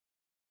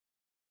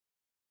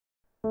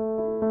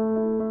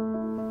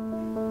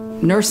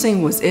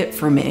Nursing was it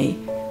for me.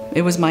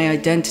 It was my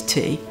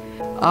identity.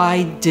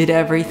 I did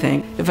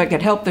everything. If I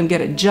could help them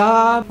get a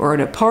job or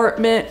an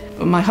apartment,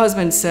 my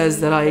husband says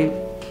that I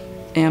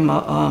am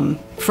a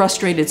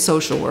frustrated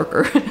social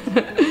worker.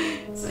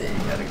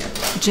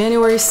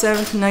 January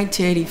 7th,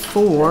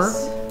 1984,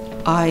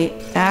 I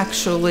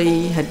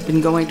actually had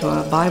been going to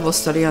a Bible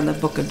study on the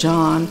book of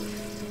John,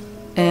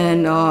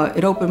 and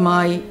it opened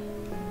my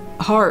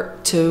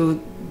heart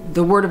to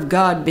the Word of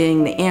God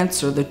being the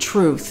answer, the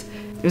truth.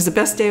 It was the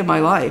best day of my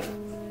life.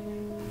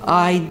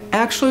 I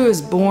actually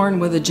was born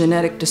with a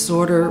genetic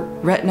disorder,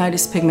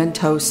 retinitis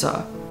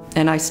pigmentosa,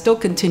 and I still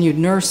continued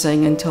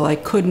nursing until I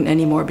couldn't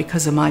anymore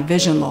because of my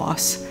vision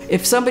loss.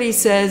 If somebody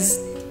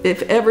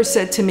ever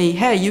said to me,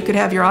 hey, you could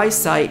have your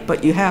eyesight,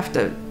 but you have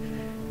to,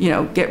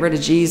 get rid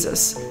of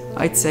Jesus,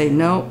 I'd say,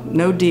 no,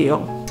 no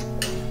deal.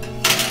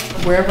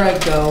 Wherever I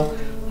go,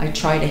 I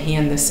try to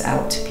hand this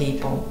out to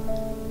people.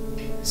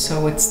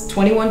 So it's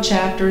 21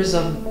 chapters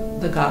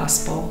of the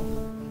gospel.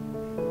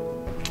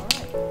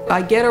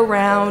 I get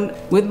around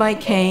with my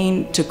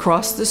cane to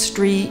cross the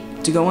street,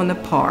 to go in the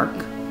park.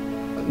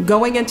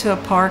 Going into a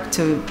park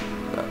to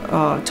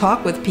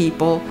talk with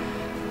people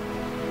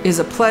is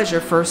a pleasure,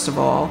 first of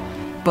all,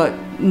 but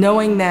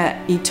knowing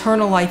that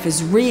eternal life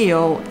is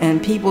real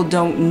and people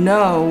don't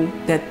know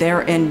that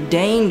they're in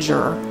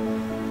danger,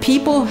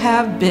 people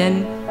have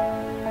been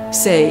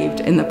saved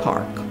in the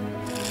park.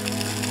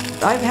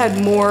 I've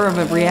had more of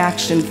a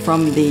reaction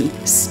from the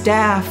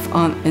staff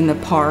in the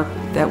park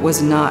that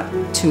was not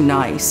too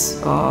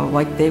nice,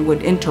 like they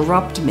would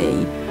interrupt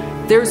me.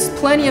 There's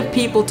plenty of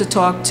people to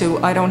talk to.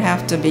 I don't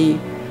have to be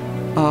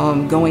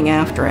going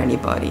after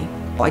anybody.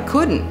 I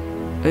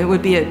couldn't. It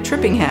would be a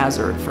tripping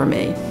hazard for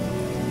me.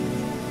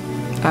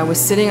 I was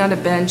sitting on a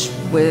bench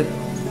with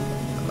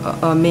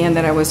a man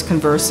that I was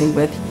conversing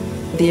with.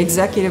 The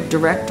executive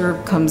director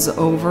comes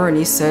over and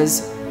he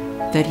says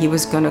that he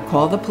was going to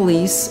call the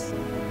police.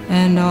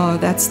 And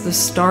that's the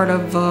start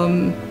of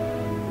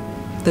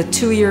the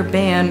 2-year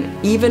ban,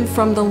 even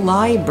from the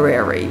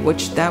library,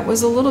 which that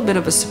was a little bit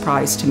of a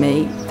surprise to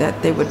me, that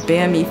they would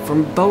ban me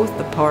from both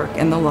the park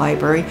and the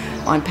library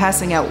on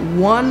passing out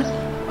one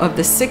of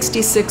the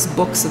 66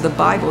 books of the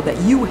Bible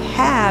that you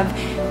have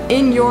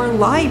in your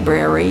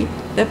library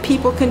that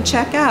people can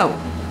check out.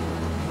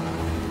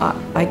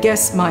 I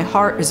guess my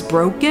heart is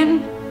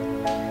broken,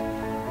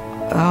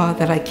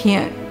 that I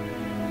can't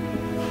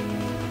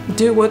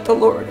do what the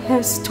Lord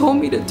has told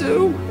me to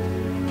do.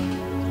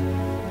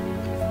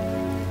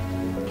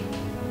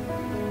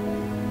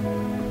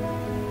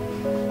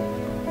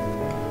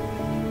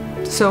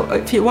 So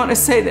if you want to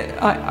say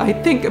that I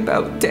think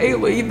about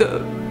daily the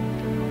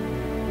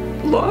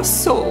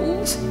lost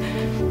souls.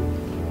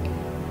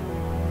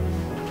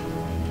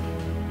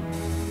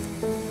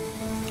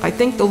 I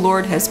think the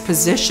Lord has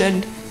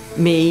positioned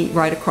me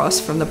right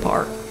across from the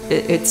park.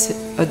 It's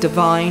a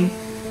divine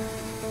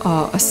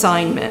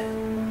assignment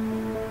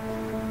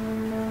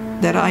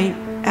that I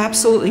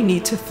absolutely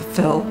need to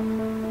fulfill.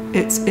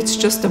 It's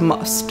just a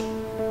must.